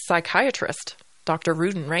this psychiatrist, Dr.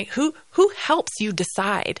 Rudin, right? Who helps you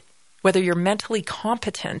decide whether you're mentally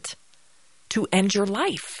competent to end your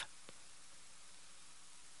life?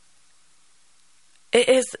 It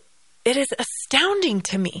is astounding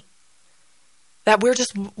to me that we're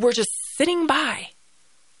just sitting by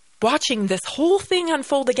watching this whole thing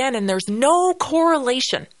unfold again, and there's no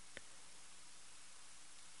correlation.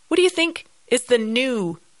 What do you think is the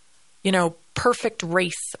new, perfect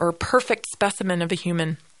race or perfect specimen of a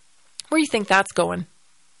human? Where do you think that's going?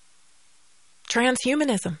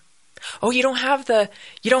 Transhumanism. Oh, you don't have the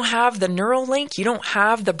neural link, you don't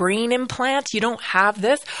have the brain implant, you don't have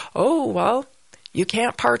this. Oh, well, you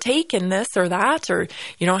can't partake in this or that, or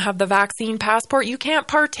you don't have the vaccine passport. You can't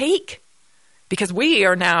partake because we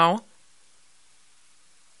are now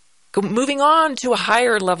moving on to a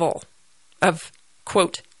higher level of,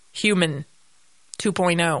 quote, human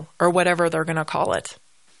 2.0 or whatever they're going to call it.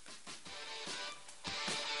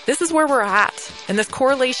 This is where we're at, and this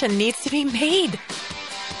correlation needs to be made.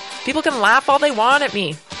 People can laugh all they want at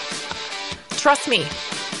me. Trust me,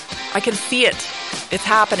 I can see it. It's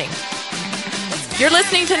happening. You're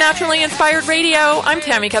listening to Naturally Inspired Radio. I'm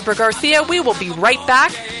Tammy Cuthbert Garcia. We will be right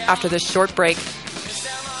back after this short break.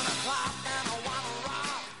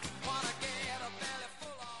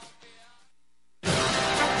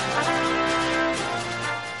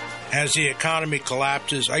 As the economy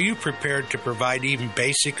collapses, are you prepared to provide even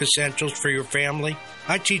basic essentials for your family?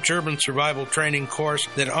 I teach Urban Survival Training course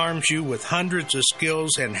that arms you with hundreds of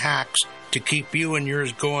skills and hacks to keep you and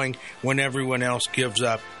yours going when everyone else gives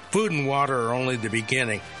up. Food and water are only the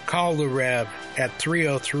beginning. Call the Rev at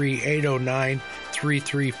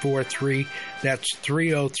 303-809-3343. That's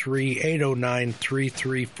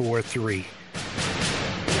 303-809-3343.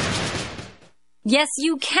 Yes,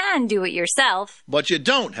 you can do it yourself. But you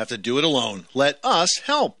don't have to do it alone. Let us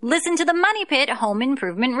help. Listen to the Money Pit Home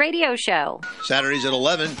Improvement Radio Show. Saturdays at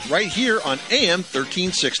 11, right here on AM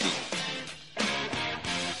 1360.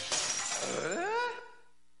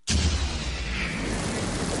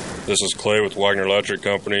 This is Clay with Wagner Electric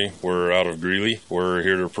Company. We're out of Greeley. We're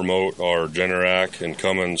here to promote our Generac and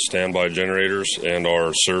Cummins standby generators and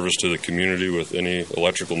our service to the community with any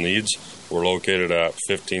electrical needs. We're located at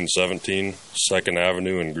 1517 2nd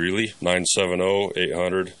Avenue in Greeley,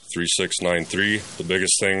 970-800-3693. The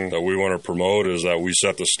biggest thing that we want to promote is that we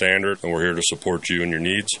set the standard, and we're here to support you and your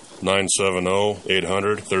needs.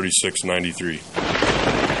 970-800-3693.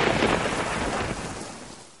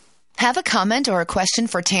 Have a comment or a question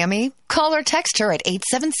for Tammy? Call or text her at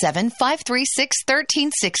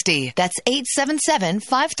 877-536-1360. That's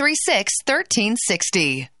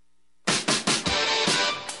 877-536-1360.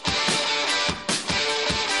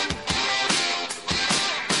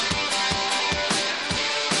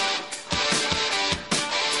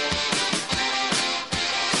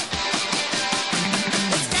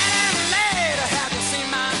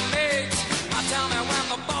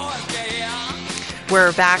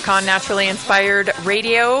 We're back on Naturally Inspired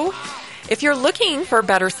Radio. If you're looking for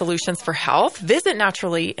better solutions for health, visit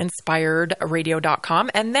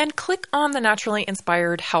naturallyinspiredradio.com and then click on the Naturally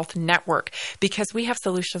Inspired Health Network, because we have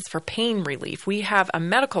solutions for pain relief. We have a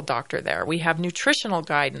medical doctor there. We have nutritional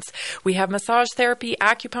guidance. We have massage therapy,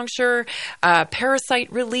 acupuncture, parasite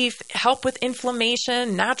relief, help with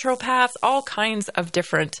inflammation, naturopaths, all kinds of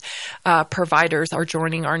different providers are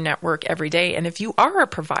joining our network every day. And if you are a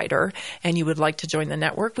provider and you would like to join the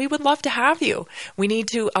network, we would love to have you. We need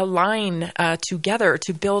to align together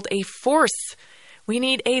to build a force. We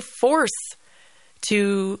need a force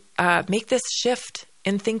to make this shift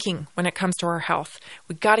in thinking when it comes to our health.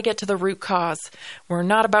 We've got to get to the root cause. We're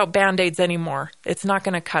not about Band-Aids anymore. It's not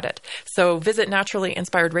going to cut it. So visit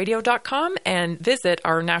naturallyinspiredradio.com and visit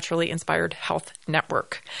our Naturally Inspired Health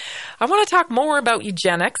Network. I want to talk more about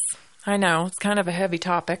eugenics. I know. It's kind of a heavy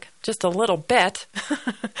topic, just a little bit.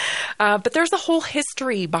 But there's a whole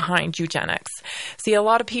history behind eugenics. See, a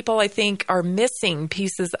lot of people, I think, are missing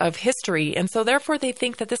pieces of history, and so therefore they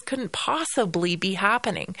think that this couldn't possibly be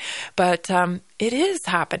happening. But it is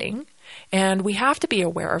happening, and we have to be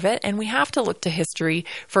aware of it, and we have to look to history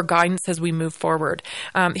for guidance as we move forward.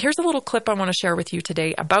 Here's a little clip I want to share with you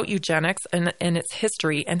today about eugenics and its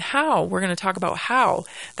history, and how we're going to talk about how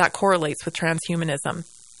that correlates with transhumanism.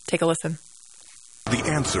 Take a listen. The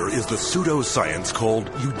answer is the pseudoscience called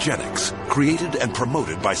eugenics, created and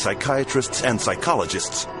promoted by psychiatrists and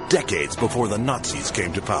psychologists decades before the Nazis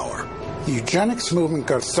came to power. The eugenics movement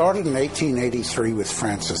got started in 1883 with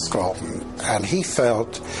Francis Galton, and he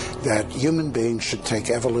felt that human beings should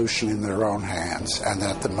take evolution in their own hands, and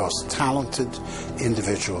that the most talented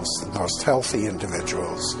individuals, the most healthy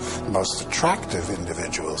individuals, the most attractive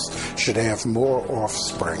individuals should have more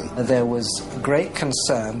offspring. There was great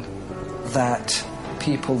concern that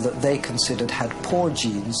people that they considered had poor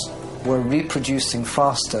genes were reproducing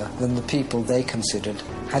faster than the people they considered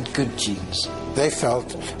had good genes. They felt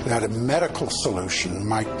that a medical solution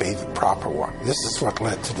might be the proper one. This is what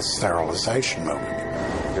led to the sterilization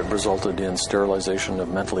movement. It resulted in sterilization of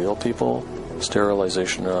mentally ill people,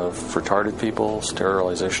 sterilization of retarded people,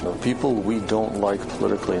 sterilization of people we don't like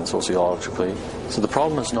politically and sociologically. So the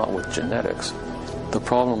problem is not with genetics. The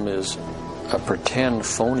problem is a pretend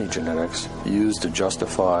phony genetics used to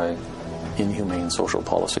justify inhumane social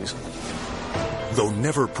policies. Though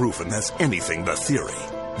never proven as anything but theory,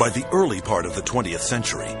 by the early part of the 20th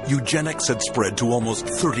century, eugenics had spread to almost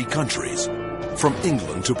 30 countries, from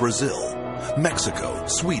England to Brazil, Mexico,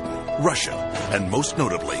 Sweden, Russia, and most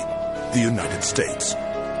notably, the United States,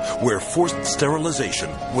 where forced sterilization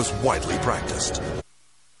was widely practiced.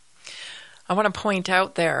 I want to point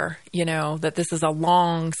out there, that this is a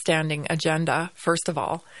long-standing agenda, first of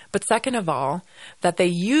all, but second of all, that they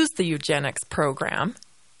use the eugenics program,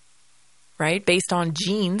 right, based on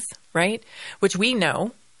genes, right, which we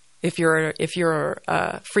know. If you're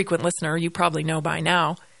a frequent listener, you probably know by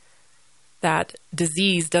now that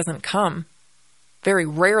disease doesn't come. Very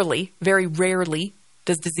rarely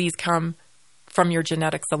does disease come from your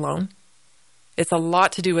genetics alone. It's a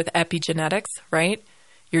lot to do with epigenetics, right?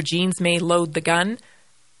 Your genes may load the gun,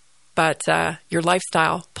 but your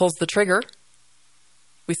lifestyle pulls the trigger.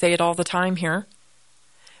 We say it all the time here.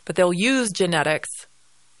 But they'll use genetics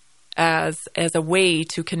as a way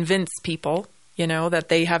to convince people that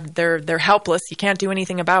they're helpless. You can't do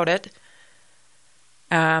anything about it.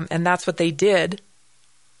 And that's what they did.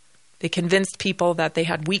 They convinced people that they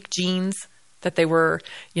had weak genes, that they were,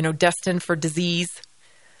 destined for disease.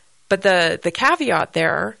 But the caveat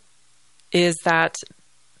there is that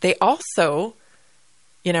they also,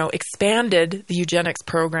 expanded the eugenics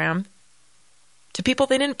program to people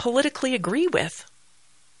they didn't politically agree with.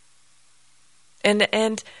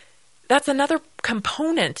 And that's another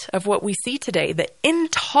component of what we see today, the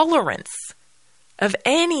intolerance of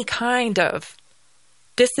any kind of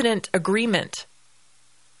dissident agreement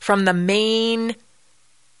from the main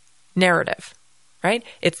narrative, right?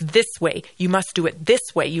 It's this way. You must do it this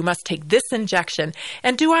way. You must take this injection.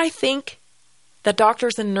 And do I think that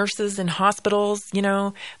doctors and nurses in hospitals,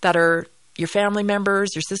 that are your family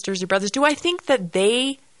members, your sisters, your brothers, do I think that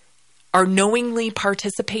they are knowingly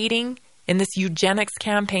participating in this eugenics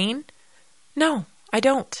campaign? No, I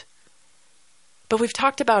don't. But we've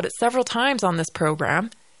talked about it several times on this program,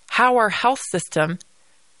 how our health system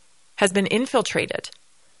has been infiltrated.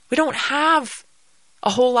 We don't have a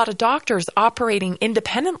whole lot of doctors operating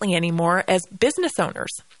independently anymore as business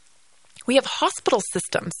owners. We have hospital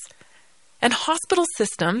systems, and hospital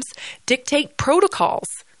systems dictate protocols,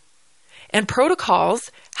 and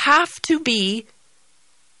protocols have to be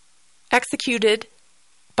executed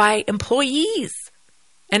by employees.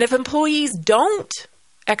 And if employees don't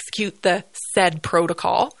execute the said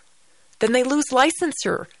protocol, then they lose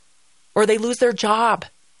licensure or they lose their job.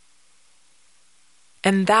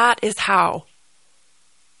 And that is how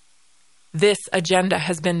this agenda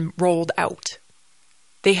has been rolled out.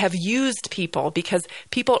 They have used people because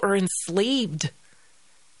people are enslaved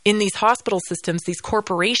in these hospital systems, these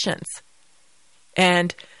corporations,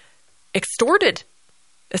 and extorted,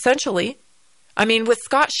 essentially. I mean, with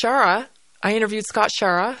Scott Schara, I interviewed Scott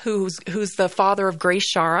Schara, who's the father of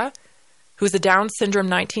Grace Schara, who's a Down syndrome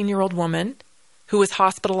 19-year-old woman who was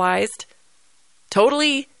hospitalized,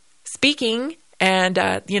 totally speaking, and,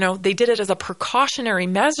 they did it as a precautionary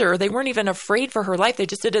measure. They weren't even afraid for her life. They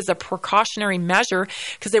just did it as a precautionary measure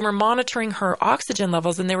because they were monitoring her oxygen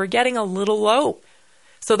levels and they were getting a little low.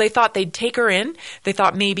 So they thought they'd take her in. They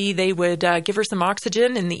thought maybe they would give her some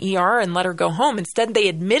oxygen in the ER and let her go home. Instead, they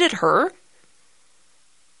admitted her.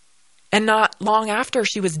 And not long after,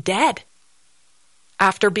 she was dead.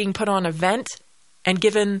 After being put on a vent and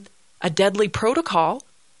given a deadly protocol,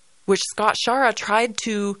 which Scott Shara tried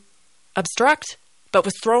to obstruct, but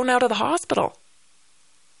was thrown out of the hospital.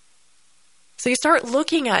 So you start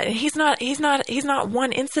looking at it. He's not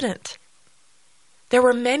one incident. There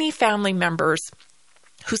were many family members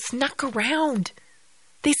who snuck around.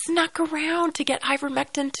 They snuck around to get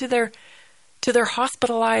ivermectin to their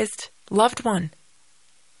hospitalized loved one.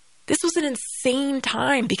 This was an insane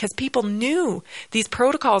time because people knew these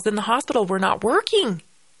protocols in the hospital were not working.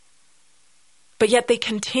 But yet they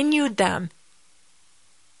continued them.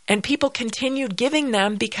 And people continued giving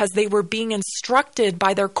them because they were being instructed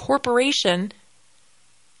by their corporation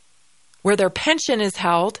where their pension is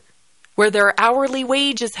held, where their hourly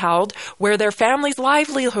wage is held, where their family's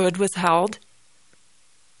livelihood was held.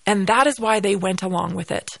 And that is why they went along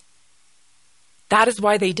with it. That is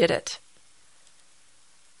why they did it.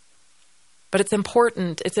 But it's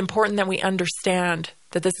important that we understand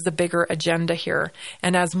that this is a bigger agenda here.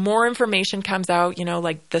 And as more information comes out,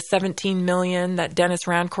 like the 17 million that Dennis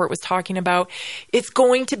Rancourt was talking about, it's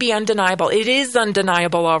going to be undeniable. It is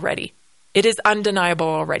undeniable already. It is undeniable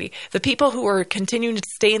already. The people who are continuing to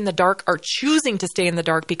stay in the dark are choosing to stay in the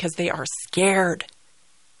dark because they are scared.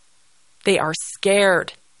 They are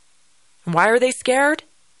scared. And why are they scared?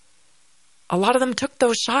 A lot of them took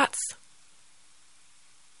those shots.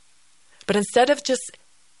 But instead of just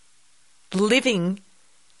living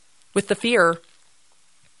with the fear,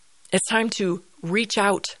 it's time to reach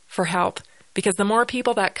out for help. Because the more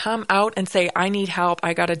people that come out and say, I need help,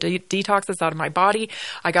 I got to detox this out of my body,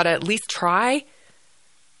 I got to at least try.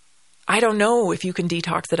 I don't know if you can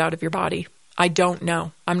detox it out of your body. I don't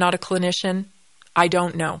know. I'm not a clinician. I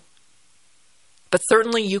don't know. But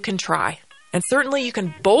certainly you can try. And certainly you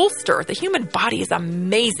can bolster. The human body is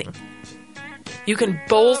amazing. You can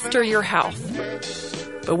bolster your health.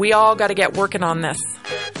 But we all got to get working on this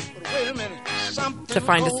to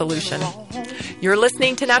find a solution. You're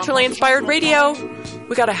listening to Naturally Inspired Radio.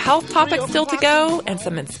 We got a health topic still to go and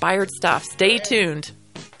some inspired stuff. Stay tuned.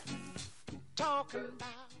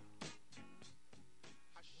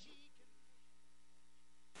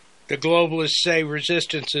 The globalists say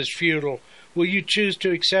resistance is futile. Will you choose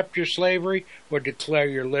to accept your slavery or declare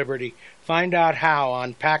your liberty? Find out how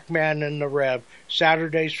on Pac-Man and the Rev,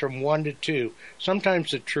 Saturdays from 1 to 2.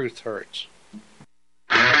 Sometimes the truth hurts.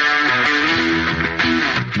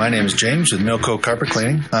 My name is James with Milco Carpet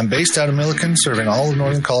Cleaning. I'm based out of Milliken, serving all of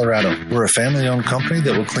northern Colorado. We're a family-owned company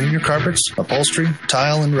that will clean your carpets, upholstery,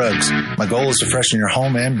 tile, and rugs. My goal is to freshen your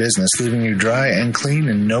home and business, leaving you dry and clean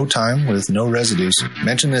in no time with no residues.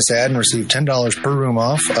 Mention this ad and receive $10 per room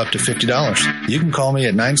off, up to $50. You can call me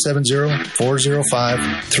at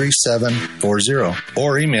 970-405-3740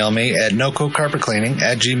 or email me at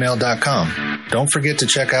nococarpetcleaning@gmail.com. Don't forget to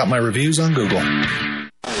check out my reviews on Google.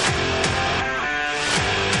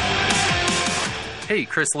 Hey,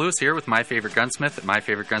 Chris Lewis here with My Favorite Gunsmith at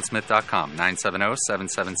myfavoritegunsmith.com,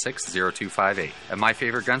 970-776-0258. At My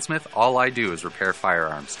Favorite Gunsmith, all I do is repair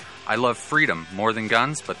firearms. I love freedom more than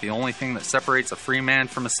guns, but the only thing that separates a free man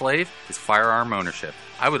from a slave is firearm ownership.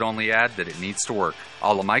 I would only add that it needs to work.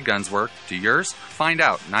 All of my guns work. Do yours? Find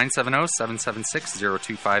out.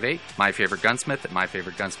 970-776-0258. My Favorite Gunsmith at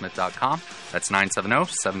myfavoritegunsmith.com. That's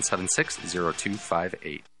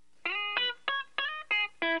 970-776-0258.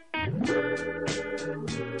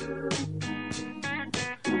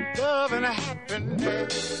 Love and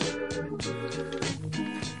happiness.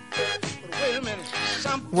 Wait a minute.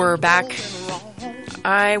 We're back.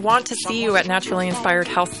 I want to see you at Naturally Inspired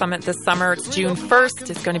Health Summit this summer. It's June 1st.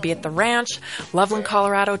 It's going to be at the Ranch, Loveland,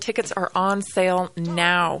 Colorado. Tickets are on sale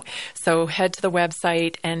now. So head to the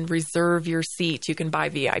website and reserve your seat. You can buy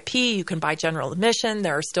VIP. You can buy general admission.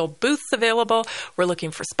 There are still booths available. We're looking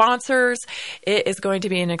for sponsors. It is going to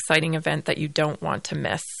be an exciting event that you don't want to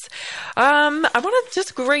miss. I want to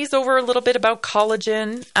just graze over a little bit about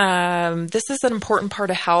collagen. This is an important part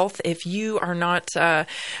of health. If you are not,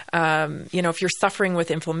 if you're suffering with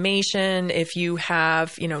inflammation, if you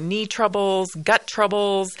have, knee troubles, gut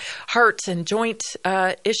troubles, heart and joint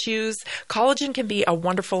issues, collagen can be a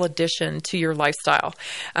wonderful addition to your lifestyle.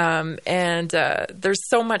 There's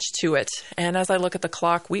so much to it. And as I look at the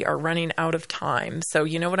clock, we are running out of time. So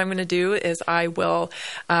you know what I'm going to do is I will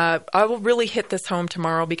really hit this home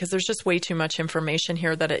tomorrow because there's just way too much information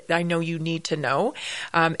here that I know you need to know.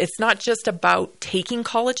 It's not just about taking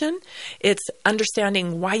collagen. It's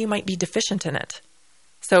understanding why you might be deficient in it.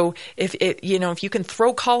 So if you can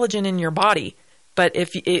throw collagen in your body, But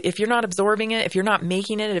if you're not absorbing it, if you're not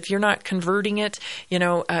making it, if you're not converting it,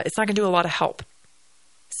 it's not going to do a lot of help.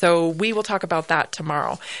 So we will talk about that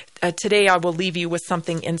tomorrow. Today, I will leave you with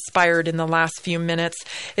something inspired in the last few minutes.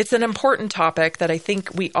 It's an important topic that I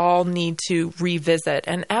think we all need to revisit.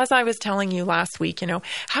 And as I was telling you last week,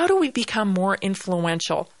 how do we become more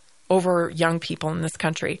influential over young people in this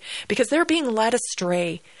country? Because they're being led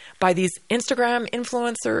astray by these Instagram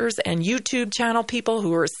influencers and YouTube channel people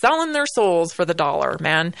who are selling their souls for the dollar,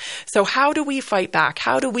 man. So how do we fight back?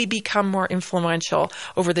 How do we become more influential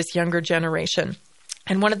over this younger generation?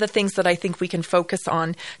 And one of the things that I think we can focus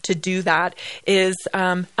on to do that is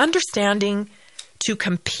understanding to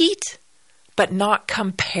compete, but not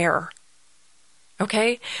compare.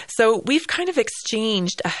 Okay? So we've kind of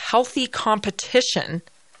exchanged a healthy competition,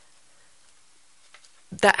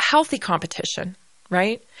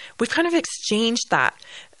 right? We've kind of exchanged that.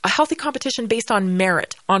 A healthy competition based on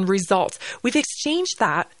merit, on results. We've exchanged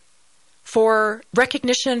that for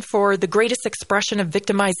recognition for the greatest expression of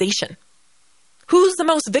victimization. Who's the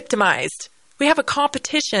most victimized? We have a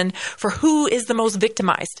competition for who is the most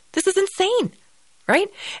victimized. This is insane, right?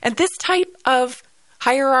 And this type of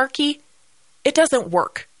hierarchy, it doesn't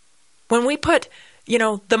work. When we put,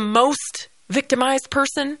 the most victimized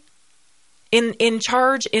person in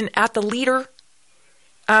charge, at the leader,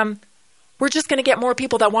 we're just going to get more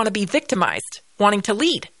people that want to be victimized, wanting to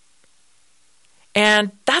lead.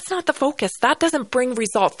 And that's not the focus. That doesn't bring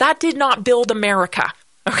results. That did not build America,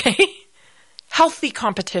 okay? Healthy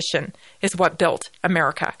competition is what built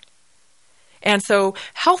America. And so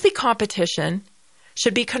healthy competition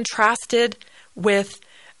should be contrasted with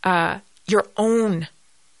your own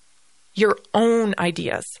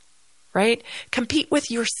ideas, right? Compete with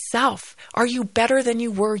yourself. Are you better than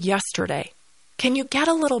you were yesterday? Can you get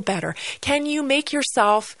a little better? Can you make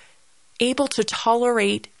yourself able to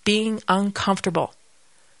tolerate being uncomfortable?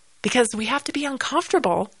 Because we have to be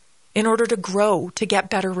uncomfortable in order to grow, to get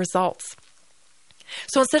better results.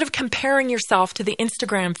 So instead of comparing yourself to the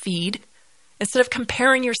Instagram feed, instead of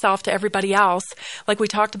comparing yourself to everybody else, like we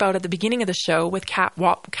talked about at the beginning of the show with Cat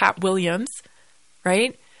Williams,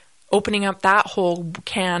 right? Opening up that whole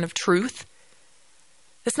can of truth.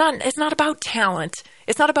 It's not about talent.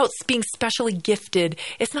 It's not about being specially gifted.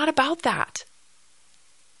 It's not about that.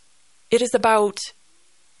 It is about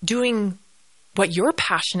doing what you're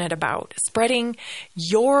passionate about, spreading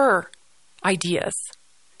your ideas,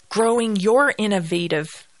 growing your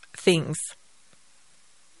innovative things.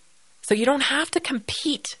 So you don't have to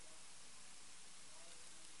compete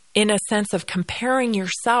in a sense of comparing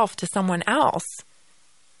yourself to someone else.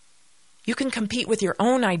 You can compete with your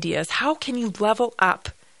own ideas. How can you level up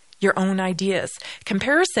your own ideas?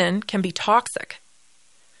 Comparison can be toxic.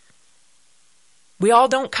 We all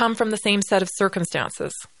don't come from the same set of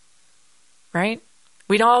circumstances, right?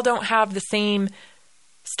 We all don't have the same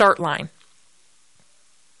start line.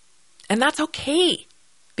 And that's okay,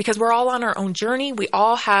 because we're all on our own journey. We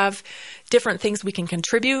all have different things we can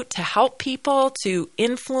contribute to help people, to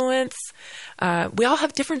influence. We all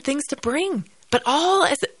have different things to bring, but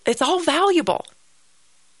it's all valuable.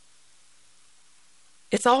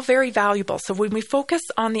 It's all very valuable. So when we focus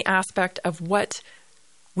on the aspect of what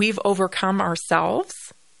we've overcome ourselves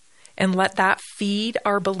and let that feed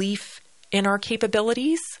our belief in our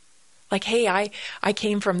capabilities, like, hey, I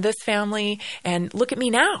came from this family and look at me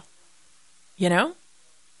now.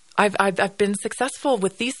 I've been successful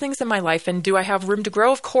with these things in my life, and do I have room to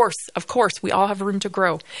grow? Of course, we all have room to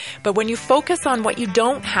grow. But when you focus on what you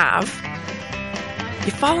don't have,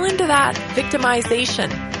 you fall into that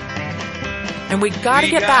victimization. And we got to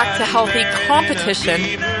get back to healthy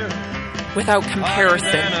competition without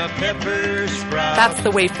comparison. That's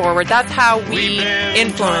the way forward. That's how we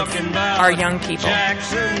influence our young people.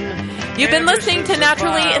 You've been listening to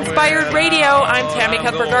Naturally Inspired Radio. I'm Tammy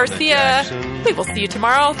Cuthbert Garcia. We will see you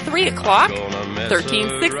tomorrow, 3 o'clock,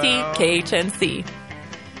 1360 KHNC.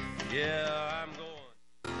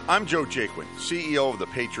 I'm Joe Jaquin, CEO of the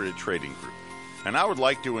Patriot Trading Group, and I would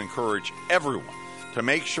like to encourage everyone to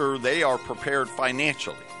make sure they are prepared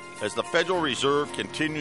financially as the Federal Reserve continues